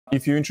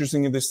If you're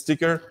interested in this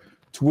sticker,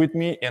 tweet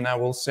me and I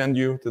will send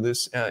you to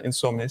this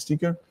Insomnia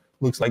sticker.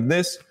 Looks like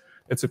this.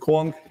 It's a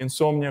Kong,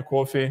 Insomnia,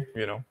 coffee,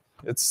 you know.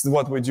 It's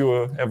what we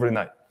do every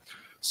night.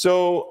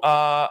 So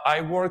I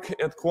work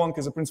at Kong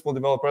as a principal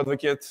developer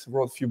advocate,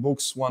 wrote a few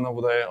books, one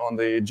over there on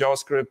the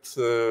JavaScript,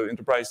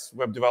 enterprise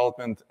web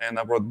development, and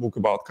I wrote a book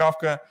about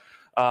Kafka.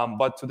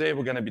 But today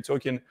we're going to be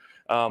talking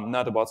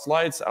not about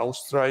slides. I'll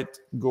try to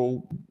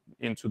go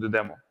into the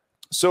demo.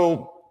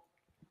 So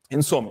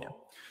Insomnia.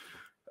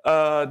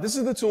 This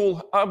is the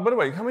tool. By the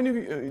way, how many of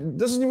you,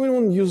 doesn't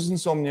anyone use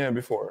Insomnia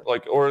before?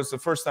 Like, or it's the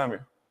first time you?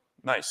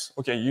 Nice.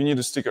 Okay, you need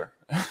a sticker.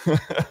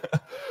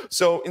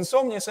 So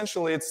Insomnia,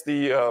 essentially, it's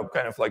the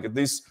kind of like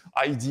this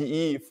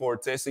IDE for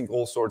testing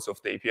all sorts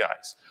of the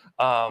APIs.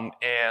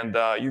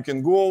 You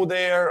can go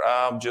there,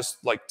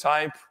 just like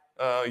type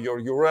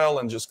your URL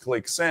and just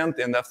click send,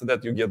 and after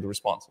that you get the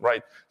response,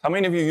 right? How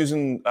many of you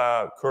using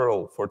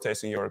curl for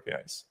testing your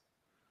APIs?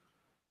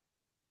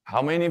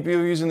 How many of you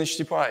are using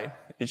HTTP?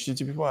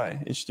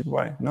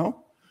 HTTP?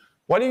 No?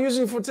 What are you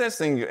using for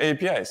testing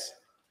APIs?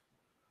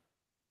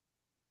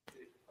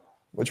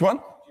 Which one?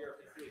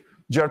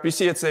 gRPC.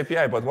 gRPC, it's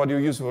API, but what do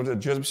you use for the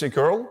gRPC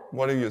curl?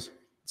 What do you use?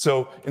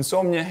 So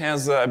Insomnia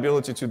has the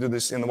ability to do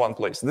this in one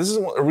place. This is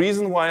a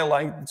reason why I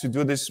like to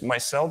do this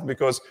myself,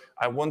 because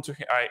I want to.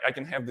 I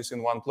can have this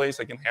in one place.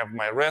 I can have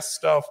my REST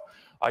stuff.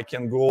 I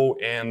can go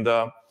and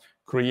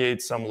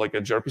create some like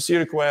a gRPC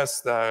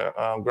request,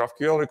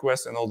 GraphQL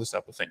request, and all these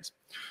type of things.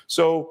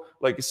 So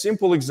like a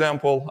simple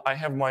example, I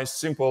have my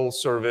simple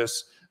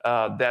service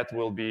that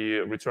will be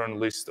return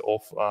list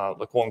of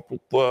the Kong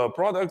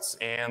products,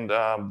 and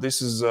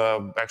this is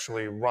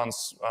actually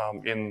runs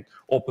in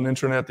open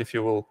internet. If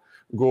you will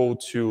go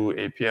to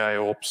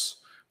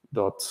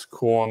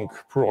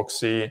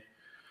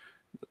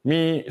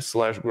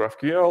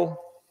apiops.kongproxy.me/GraphQL,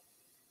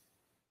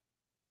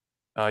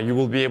 you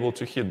will be able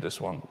to hit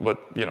this one, but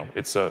you know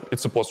it's a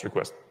post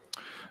request.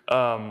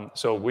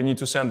 So we need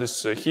to send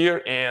this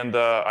here, and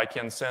I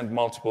can send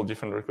multiple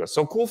different requests.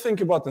 So cool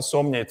thing about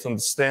Insomnia, it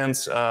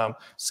understands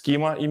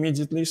schema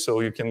immediately,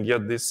 so you can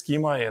get this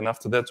schema, and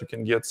after that you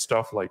can get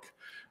stuff like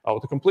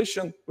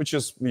auto-completion, which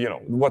is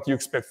what you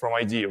expect from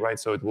IDE, right?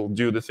 So it will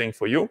do the thing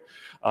for you,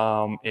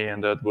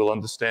 and it will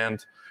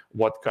understand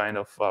what kind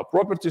of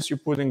properties you're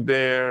putting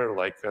there,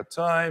 like a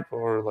type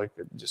or like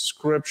a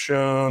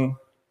description.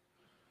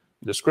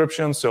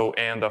 So,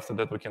 and after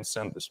that we can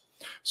send this.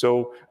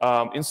 So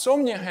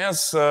Insomnia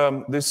has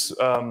this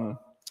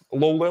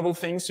low-level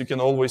things. You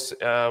can always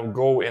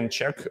go and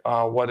check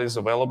what is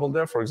available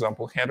there. For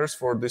example, headers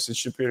for this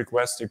HTTP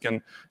request, you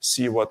can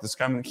see what is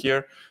coming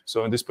here.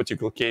 So in this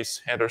particular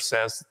case, header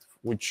says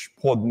which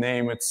pod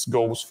name it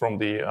goes from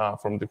the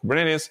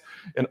Kubernetes.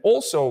 And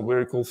also,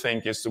 very cool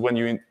thing is when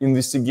you're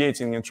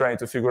investigating and trying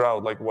to figure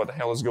out like what the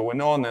hell is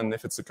going on, and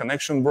if it's a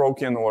connection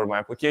broken or my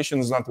application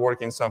is not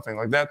working, something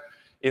like that.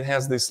 It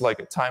has this like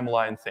a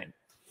timeline thing.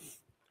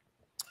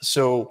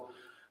 So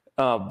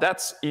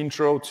that's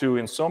intro to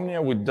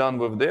Insomnia. We're done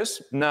with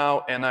this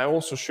now, and I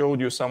also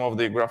showed you some of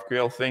the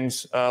GraphQL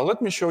things.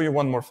 Let me show you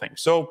one more thing.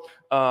 So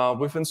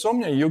with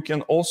Insomnia, you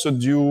can also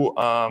do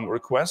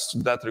requests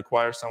that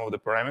require some of the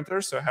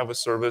parameters. So I have a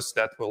service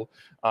that will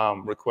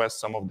request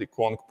some of the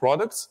Kong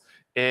products,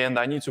 and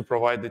I need to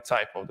provide the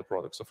type of the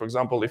product. So for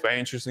example, if I'm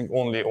interested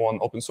only on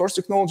open source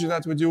technology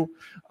that we do,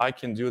 I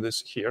can do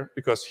this here,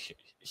 because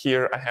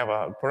here I have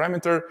a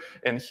parameter,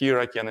 and here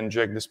I can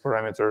inject this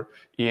parameter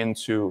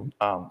into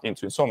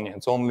Insomnia.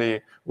 It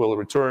only will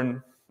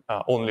return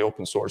only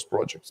open source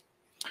projects.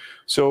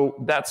 So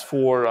that's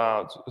for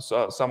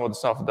some of the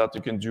stuff that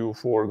you can do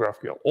for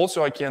GraphQL.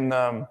 Also, I can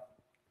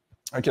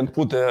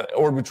put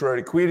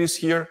arbitrary queries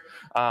here,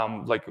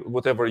 like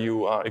whatever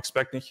you are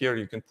expecting here.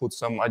 You can put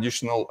some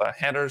additional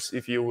headers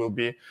if you will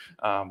be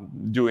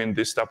doing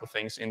this type of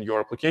things in your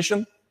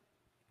application.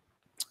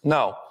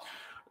 Now,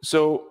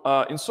 so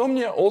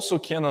Insomnia also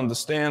can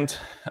understand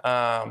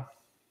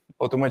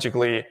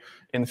automatically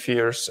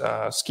infers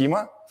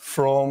schema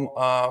from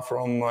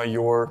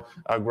your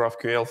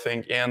GraphQL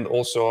thing, and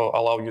also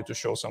allow you to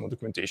show some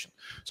documentation.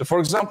 So for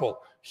example,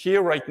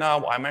 here right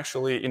now, I'm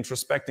actually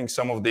introspecting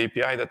some of the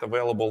API that's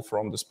available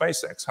from the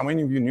SpaceX. How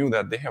many of you knew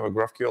that they have a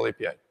GraphQL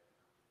API?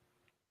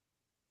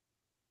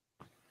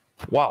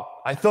 Wow,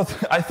 I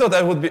thought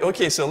I would be,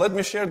 okay, so let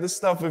me share this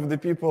stuff with the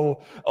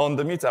people on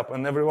the meetup,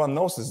 and everyone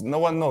knows this. No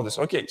one knows this.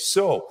 Okay,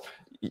 so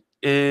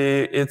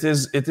it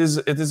is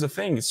a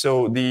thing.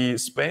 So the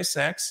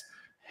SpaceX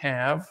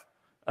have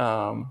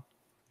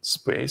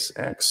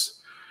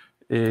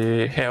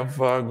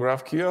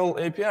GraphQL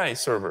API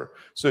server.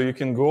 So you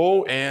can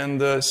go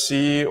and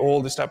see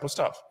all this type of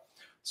stuff.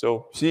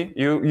 So see,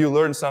 you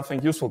learned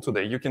something useful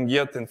today. You can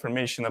get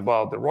information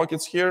about the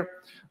rockets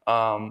here.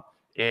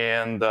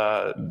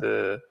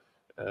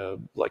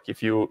 Like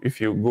if you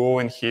go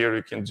in here,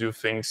 you can do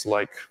things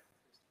like,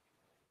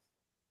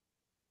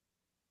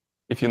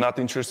 if you're not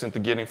interested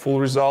in getting full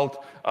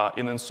result,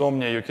 in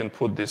Insomnia, you can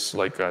put this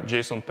like a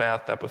JSON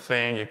path type of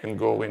thing. You can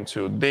go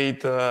into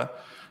data,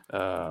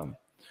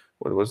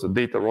 what was the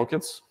data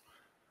rockets?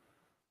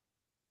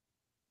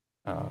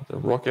 the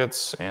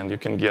rockets, and you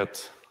can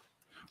get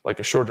like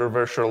a shorter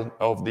version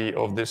of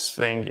this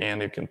thing,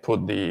 and you can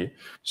put the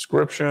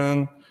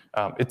description.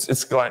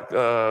 It's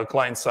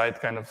client-side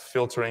kind of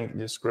filtering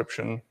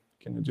description.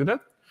 Can you do that?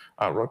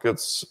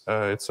 Rockets,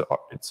 it's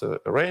an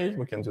array.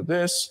 We can do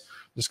this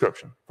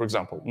description, for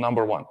example,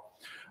 number 1.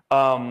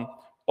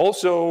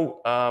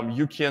 Also,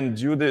 you can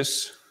do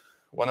this.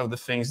 One of the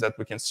things that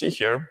we can see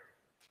here,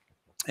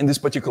 in this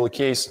particular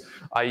case,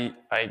 I'm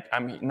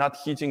not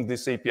hitting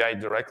this API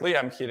directly.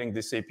 I'm hitting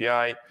this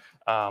API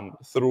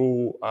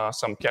through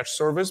some cache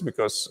service,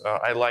 because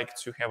I like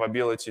to have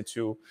ability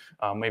to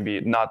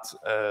maybe not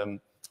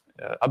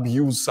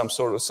abuse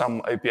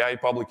some API,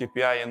 public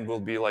API, and will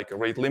be like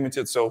rate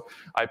limited. So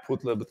I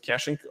put a little bit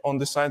caching on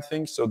the side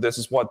thing. So this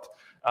is what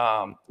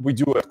we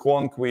do at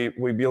Kong. We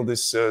build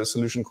this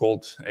solution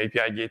called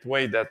API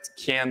Gateway that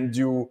can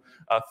do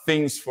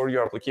things for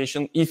your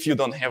application if you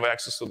don't have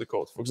access to the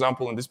code. For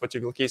example, in this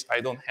particular case,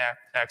 I don't have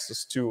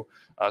access to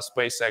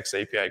SpaceX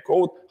API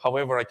code.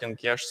 However, I can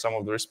cache some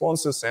of the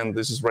responses, and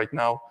this is right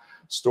now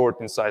stored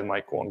inside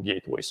my Kong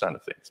Gateway side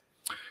of things.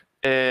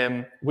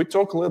 We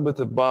talk a little bit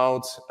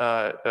about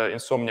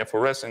Insomnia for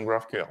REST and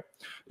GraphQL.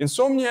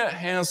 Insomnia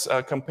has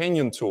a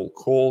companion tool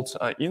called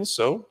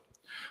Inso.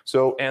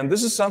 And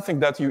this is something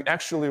that you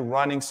actually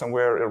running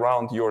somewhere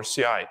around your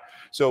CI.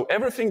 So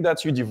everything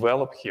that you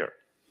develop here,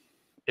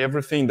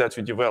 everything that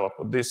you develop,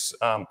 this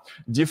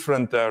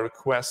different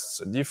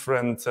requests,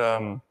 different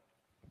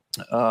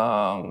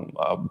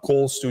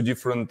calls to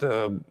different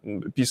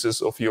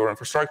pieces of your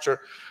infrastructure,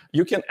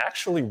 you can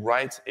actually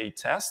write a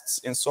tests.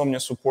 Insomnia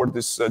support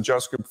this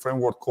JavaScript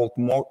framework called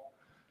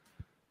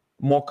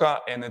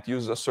Mocha, and it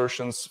uses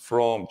assertions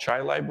from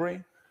Chai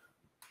library.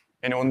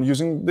 Anyone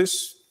using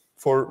this?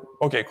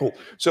 Okay, cool.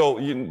 So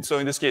in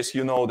this case,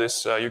 you know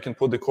this. You can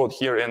put the code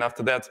here, and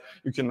after that,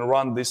 you can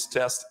run this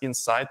test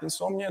inside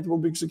Insomnia. It will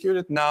be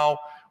executed. Now,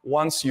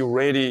 once you're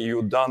ready,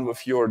 you're done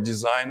with your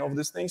design of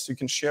these things, you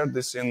can share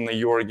this in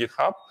your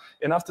GitHub.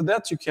 And after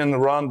that, you can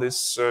run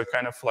this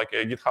kind of like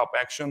a GitHub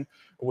action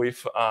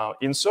with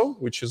Inso,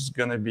 which is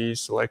going to be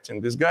selecting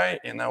this guy.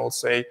 And I will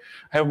say,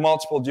 I have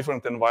multiple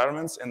different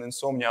environments, and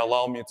Insomnia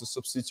allow me to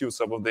substitute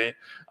some of the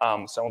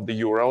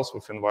URLs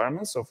with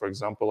environments. So for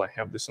example, I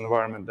have this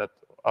environment that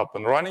up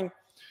and running.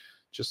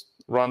 Just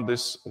run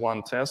this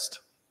one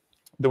test.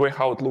 The way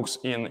how it looks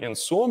in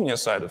Insomnia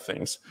side of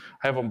things,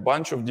 I have a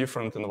bunch of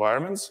different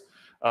environments.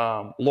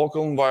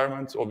 Local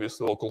environment,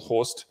 obviously local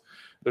host.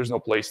 There's no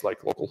place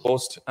like local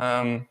host.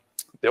 The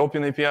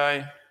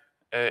OpenAPI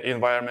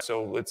environment,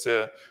 so it's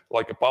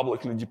like a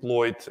publicly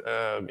deployed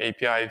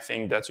API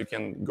thing that you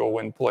can go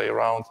and play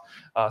around.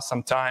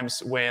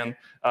 Sometimes when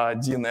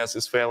DNS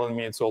is failing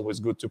me, it's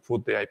always good to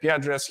put the IP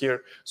address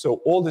here.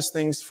 So all these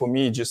things for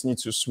me just need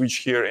to switch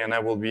here, and I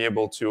will be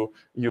able to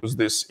use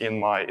this in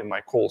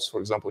my calls. For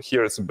example,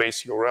 here it's a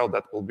base URL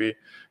that will be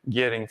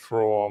getting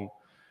from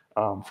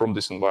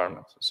this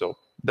environment. So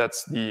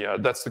that's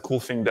the cool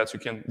thing, that you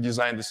can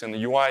design this in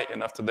the UI,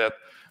 and after that,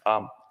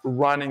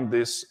 running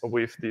this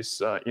with this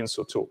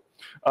Inso tool.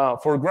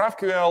 For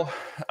GraphQL,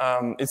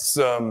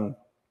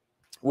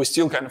 we're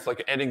still kind of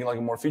like adding like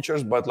more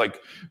features, but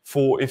like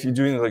if you're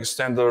doing like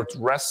standard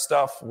REST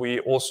stuff, we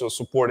also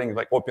supporting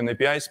like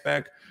OpenAPI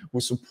spec.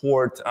 We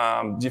support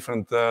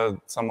different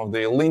some of the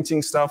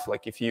linting stuff.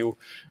 Like if you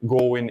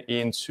going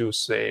into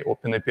say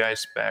OpenAPI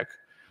spec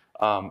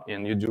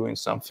and you're doing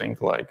something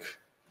like,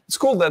 it's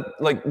cool that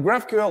like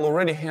GraphQL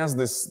already has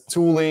this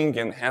tooling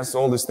and has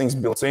all these things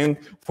built in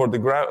for the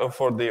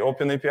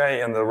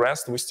OpenAPI and the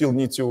REST. We still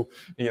need to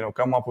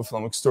come up with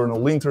some external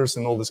linters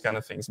and all these kind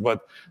of things.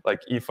 But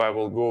like if I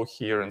will go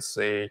here and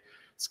say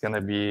it's gonna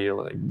be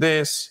like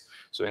this,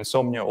 so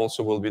Insomnia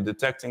also will be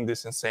detecting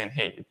this and saying,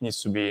 hey, it needs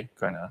to be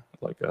kind of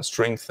like a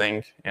string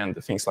thing and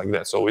things like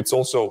that. So it's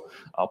also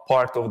a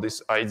part of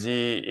this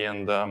ID,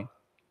 and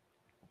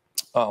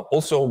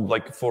also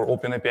like for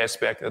OpenAPI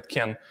spec that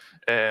can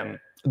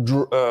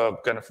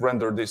kind of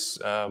render this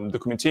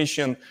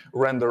documentation,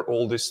 render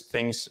all these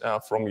things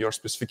from your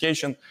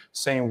specification,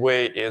 same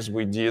way as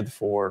we did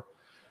for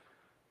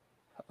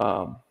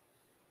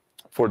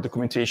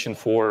documentation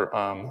for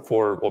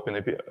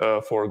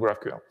OpenAPI for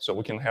GraphQL. So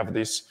we can have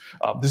this.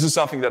 This is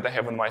something that I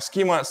have in my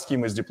schema.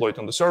 Schema is deployed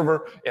on the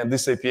server, and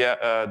this API,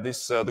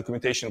 this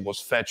documentation was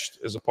fetched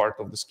as a part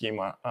of the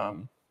schema.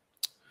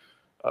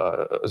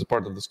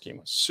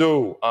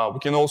 So we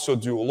can also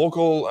do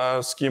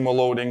local schema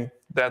loading.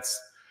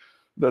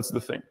 That's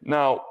the thing.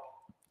 Now,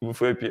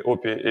 with API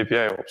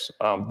Ops,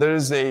 there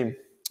is a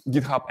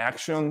GitHub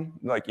action.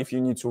 Like if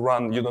you need to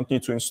run, you don't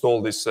need to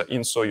install this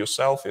Inso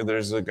yourself. There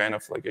is a kind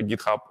of like a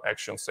GitHub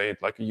action, say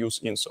it like use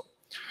Inso.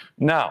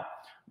 Now,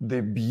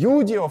 the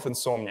beauty of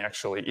Insomnia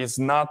actually is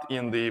not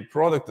in the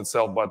product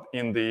itself, but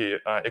in the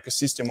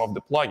ecosystem of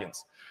the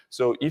plugins.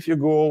 So if you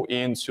go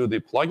into the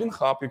plugin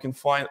hub, you can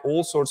find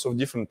all sorts of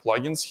different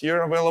plugins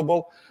here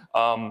available.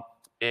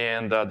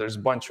 And there's a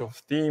bunch of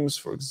themes,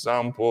 for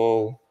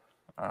example,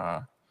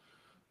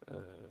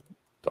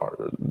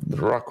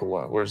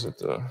 Dracula, where's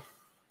it?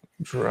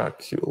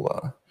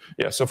 Dracula.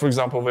 Yeah, so for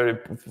example, very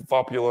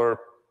popular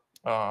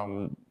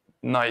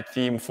night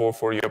theme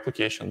for your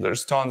application.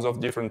 There's tons of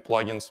different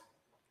plugins.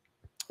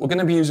 We're going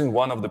to be using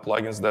one of the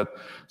plugins that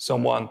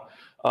someone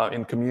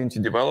in community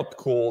developed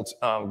called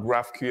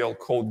GraphQL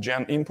Code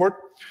Gen Import.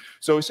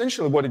 So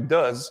essentially what it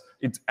does,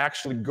 it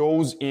actually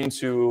goes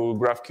into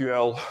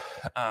GraphQL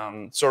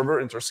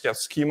server intercept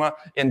schema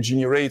and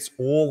generates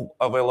all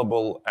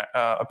available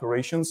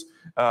operations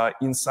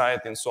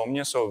inside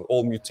Insomnia. So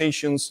all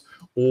mutations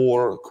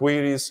or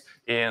queries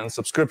and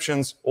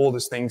subscriptions, all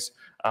these things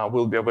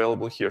will be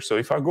available here. So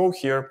if I go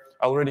here,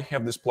 I already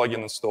have this plugin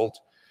installed.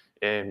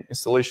 And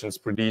installation is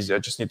pretty easy. I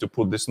just need to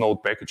put this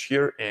node package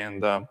here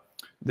and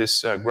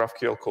this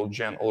GraphQL Code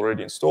Gen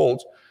already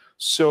installed.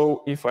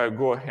 So if I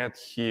go ahead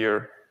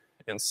here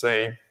and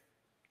say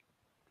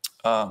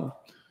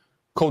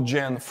Code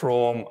Gen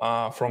from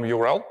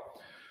URL,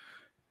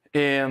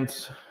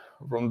 and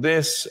from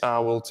this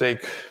we'll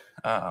take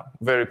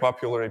very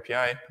popular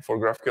API for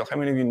GraphQL. How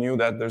many of you knew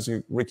that there's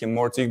a Rick and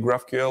Morty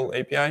GraphQL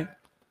API?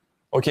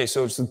 Okay,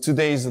 so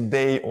today is the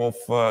day of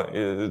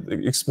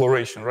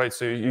exploration, right?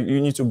 So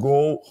you need to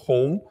go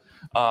home,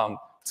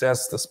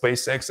 test the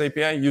SpaceX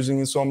API using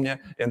Insomnia,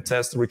 and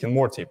test Rick and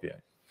Morty API.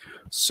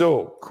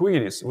 So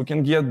queries, we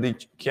can get the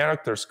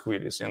characters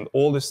queries, and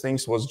all these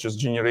things was just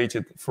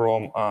generated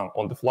from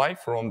on the fly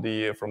from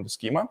the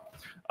schema,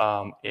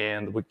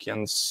 and we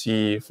can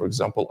see, for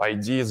example,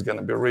 ID is going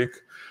to be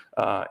Rick,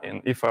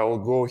 and if I will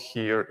go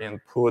here and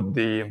put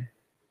the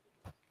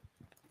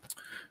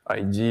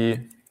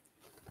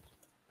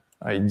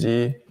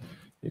ID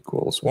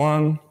equals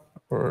 1,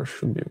 or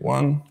should be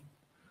 1,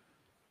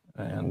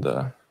 and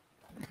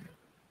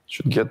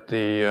should get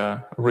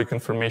the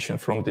reconfirmation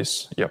from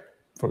this. Yep.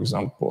 For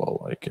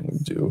example, I can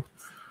do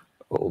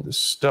all this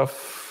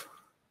stuff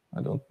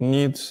I don't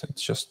need.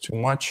 It's just too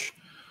much.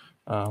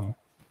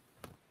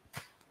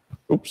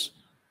 Oops.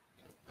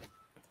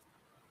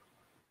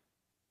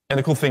 And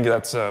the cool thing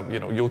that's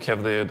you'll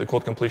have the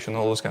code completion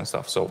and all this kind of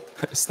stuff. So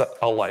it's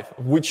alive.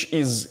 Which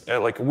is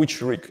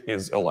which Rick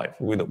is alive?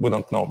 We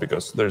don't know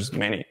because there's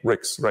many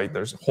Ricks, right?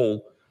 There's a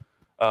whole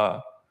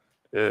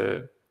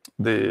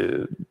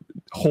the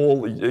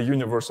whole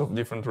universe of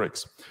different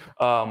Ricks.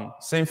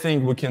 Same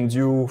thing we can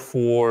do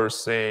for,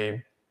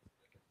 say,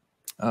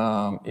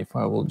 if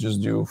I will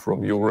just do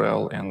from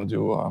URL and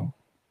do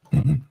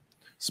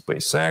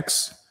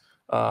SpaceX.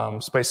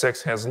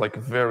 SpaceX has like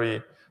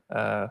very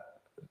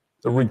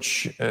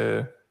rich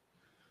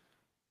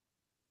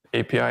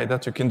API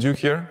that you can do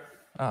here.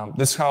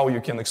 This is how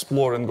you can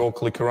explore and go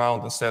click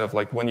around instead of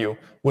like when you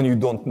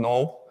don't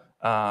know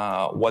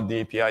what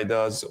the API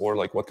does or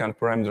like what kind of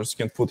parameters you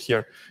can put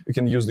here. You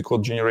can use the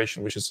code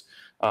generation, which is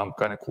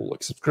kind of cool,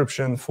 like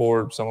subscription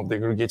for some of the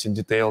aggregated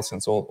details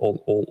and so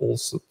all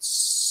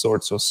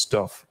sorts of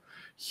stuff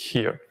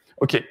here.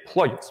 Okay,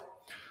 plugins.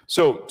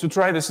 So to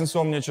try this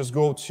Insomnia, just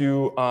go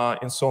to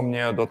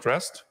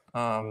insomnia.rest.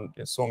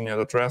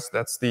 Insomnia.rest,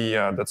 that's the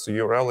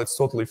URL. It's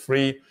totally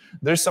free.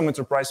 There's some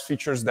enterprise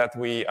features that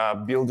we are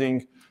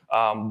building.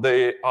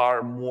 They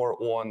are more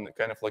on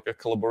kind of like a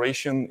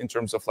collaboration in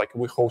terms of like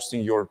we're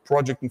hosting your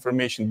project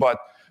information.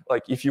 But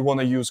like if you want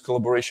to use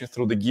collaboration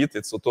through the Git,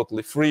 it's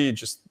totally free.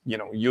 Just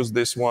use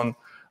this one.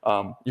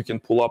 You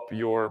can pull up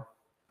your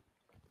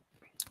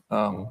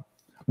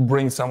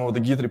bring some of the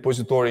Git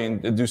repository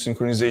and do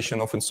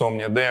synchronization of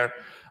Insomnia there.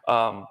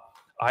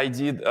 I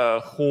did a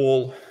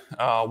whole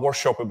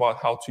workshop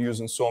about how to use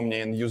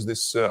Insomnia and use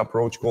this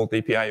approach called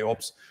API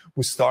Ops.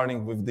 We're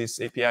starting with this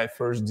API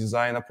first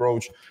design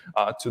approach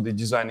to the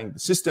designing the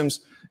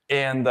systems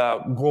and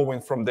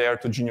going from there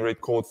to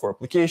generate code for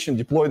application,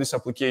 deploy this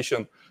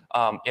application,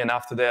 and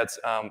after that,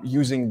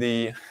 using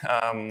the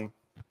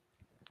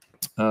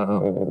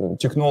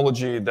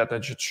technology that I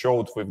just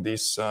showed with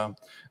this,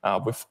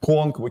 with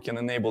Kong, we can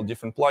enable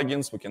different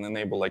plugins. We can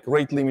enable like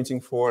rate limiting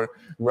for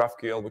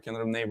GraphQL. We can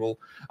enable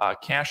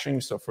caching.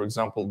 So, for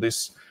example,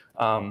 this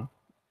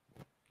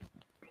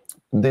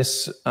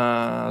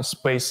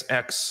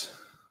SpaceX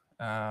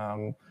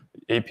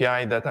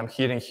API that I'm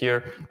hitting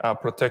here,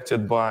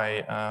 protected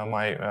by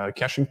my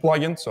caching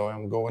plugin. So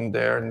I'm going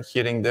there and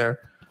hitting there,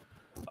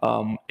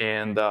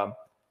 and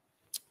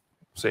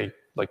say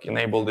like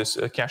enable this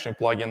caching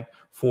plugin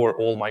for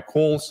all my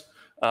calls.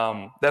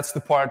 That's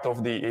the part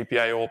of the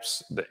API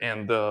Ops,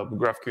 and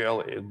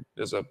GraphQL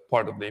is a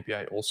part of the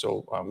API.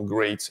 Also,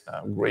 great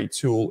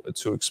tool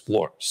to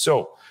explore.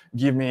 So,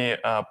 give me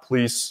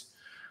please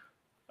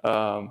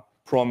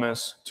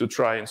promise to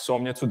try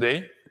Insomnia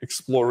today,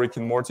 explore Rick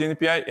and Morty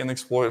API, and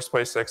explore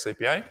SpaceX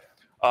API.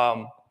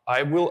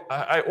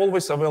 I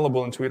always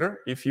available on Twitter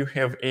if you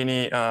have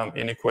any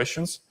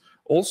questions.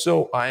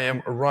 Also, I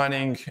am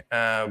running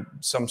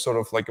some sort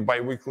of like a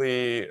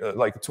bi-weekly,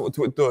 like two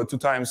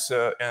times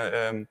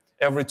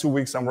every 2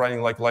 weeks. I'm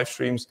running like live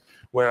streams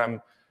where I'm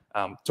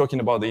talking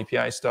about the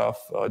API stuff,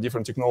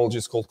 different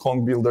technologies called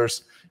Kong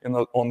Builders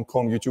on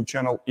Kong YouTube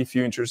channel. If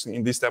you're interested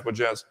in this type of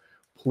jazz,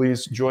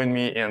 please join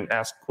me and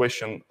ask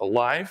question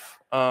live.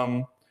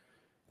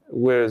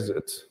 Where is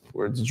it?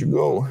 Where did you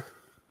go?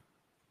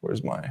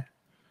 Where's my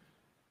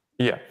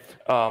Yeah,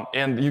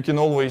 and you can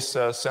always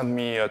send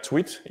me a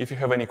tweet if you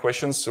have any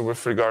questions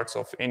with regards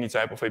of any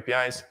type of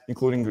APIs,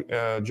 including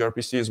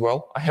gRPC as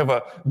well. I have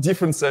a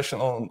different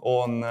session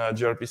on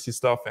gRPC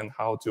stuff and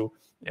how to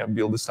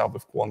build this up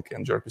with Kong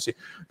and gRPC.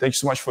 Thank you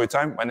so much for your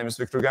time. My name is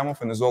Viktor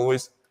Gamov, and as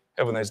always,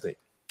 have a nice day.